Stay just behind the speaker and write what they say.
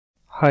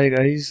Hi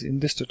guys, in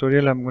this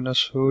tutorial I'm gonna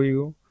show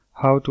you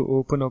how to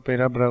open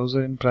Opera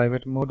browser in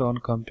private mode on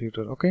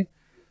computer. Okay,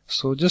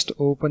 so just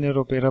open your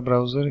Opera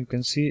browser. You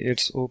can see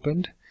it's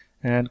opened,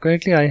 and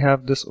currently I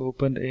have this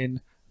opened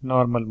in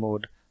normal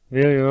mode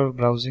where your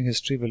browsing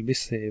history will be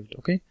saved.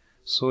 Okay,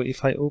 so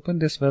if I open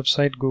this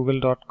website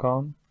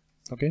google.com,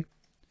 okay,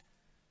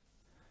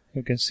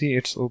 you can see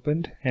it's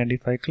opened, and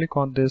if I click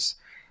on this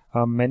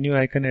menu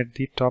icon at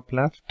the top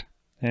left,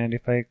 and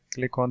if I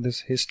click on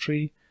this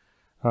history,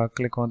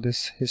 click on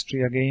this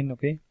history again,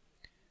 okay,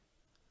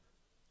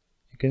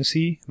 you can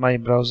see my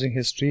browsing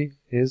history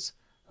is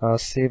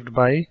saved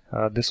by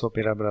this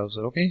Opera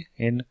browser, okay,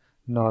 in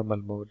normal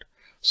mode.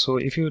 So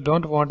if you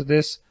don't want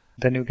this,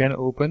 then you can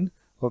open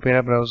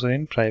Opera browser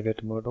in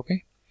private mode.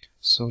 Okay,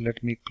 so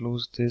let me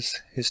close this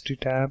history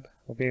tab.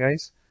 Okay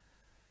guys,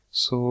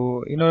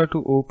 so in order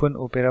to open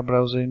Opera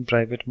browser in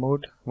private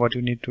mode, what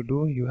you need to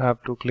do, you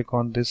have to click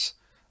on this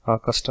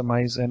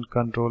customize and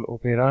control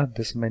Opera,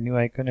 this menu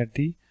icon at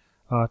the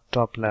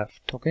top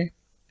left. Okay,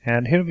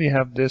 and here we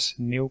have this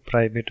new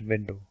private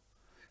window,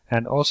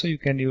 and also you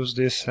can use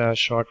this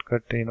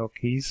shortcut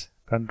keys,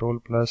 control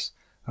plus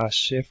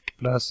shift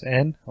plus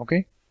N.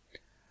 Okay,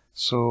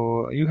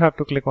 so you have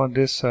to click on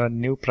this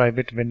new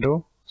private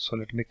window. So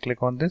let me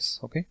click on this.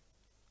 Okay,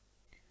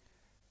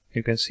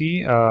 you can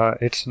see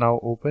it's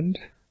now opened,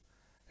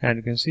 and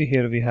you can see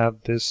here we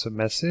have this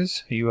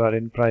message, you are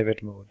in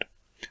private mode.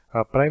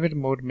 Private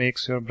mode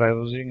makes your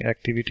browsing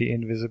activity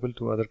invisible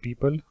to other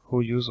people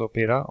who use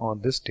Opera on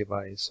this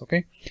device.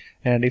 Okay,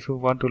 and if you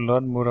want to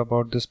learn more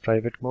about this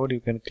private mode, you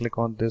can click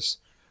on this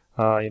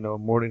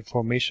more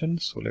information.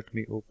 So let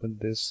me open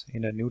this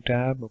in a new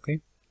tab. Okay,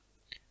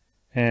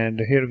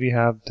 and here we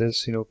have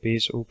this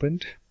page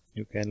opened.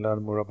 You can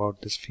learn more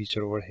about this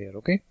feature over here.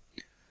 Okay,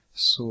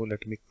 so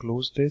let me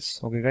close this.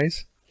 Okay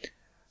guys,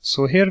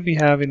 so here we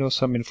have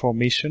some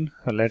information.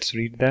 Let's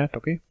read that.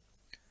 Okay,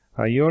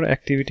 your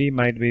activity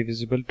might be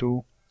visible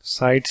to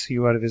sites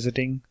you are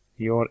visiting,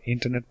 your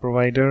internet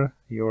provider,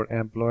 your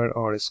employer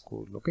or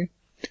school. Okay,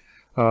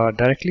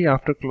 directly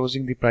after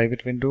closing the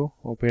private window,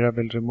 Opera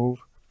will remove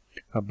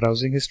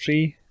browsing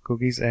history,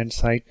 cookies and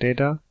site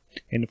data,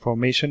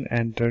 information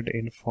entered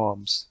in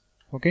forms.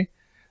 Okay,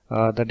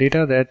 the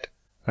data that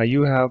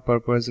you have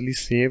purposely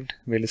saved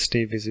will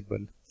stay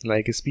visible,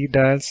 like speed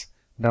dials,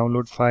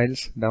 downloaded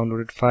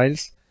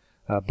files,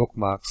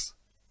 bookmarks.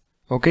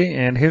 Okay,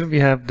 and here we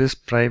have this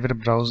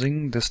private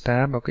browsing, this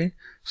tab. Okay,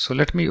 so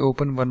let me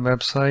open one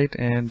website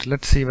and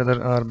let's see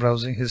whether our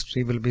browsing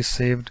history will be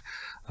saved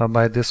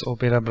by this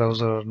Opera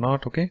browser or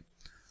not. Okay,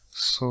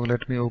 so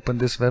let me open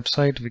this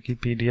website,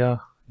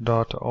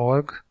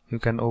 wikipedia.org. You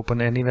can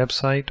open any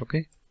website.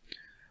 Okay,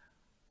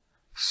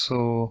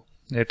 so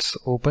it's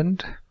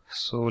opened.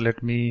 So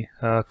let me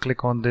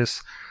click on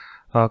this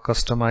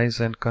customize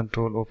and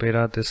control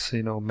Opera, this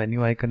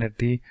menu icon at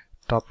the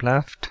top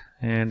left,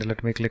 and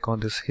let me click on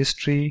this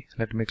history.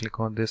 Let me click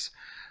on this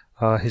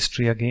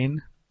history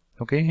again.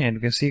 Okay, and you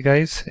can see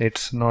guys,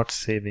 it's not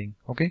saving.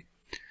 Okay,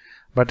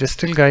 but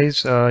still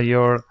guys,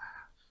 your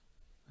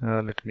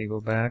let me go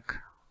back,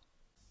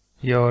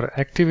 your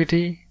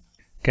activity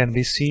can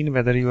be seen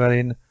whether you are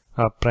in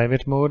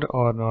private mode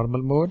or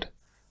normal mode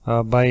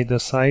by the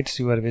sites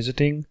you are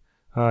visiting,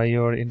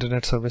 your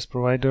internet service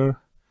provider,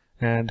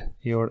 and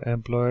your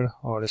employer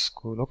or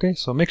school. Okay,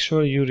 so make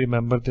sure you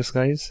remember this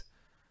guys.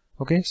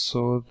 Okay,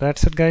 so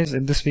that's it guys.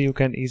 In this way you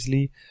can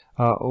easily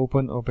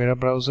open Opera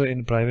browser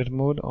in private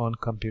mode on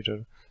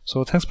computer.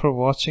 So thanks for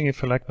watching.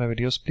 If you like my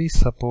videos, please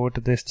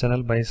support this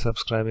channel by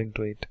subscribing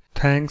to it.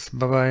 Thanks,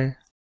 bye bye.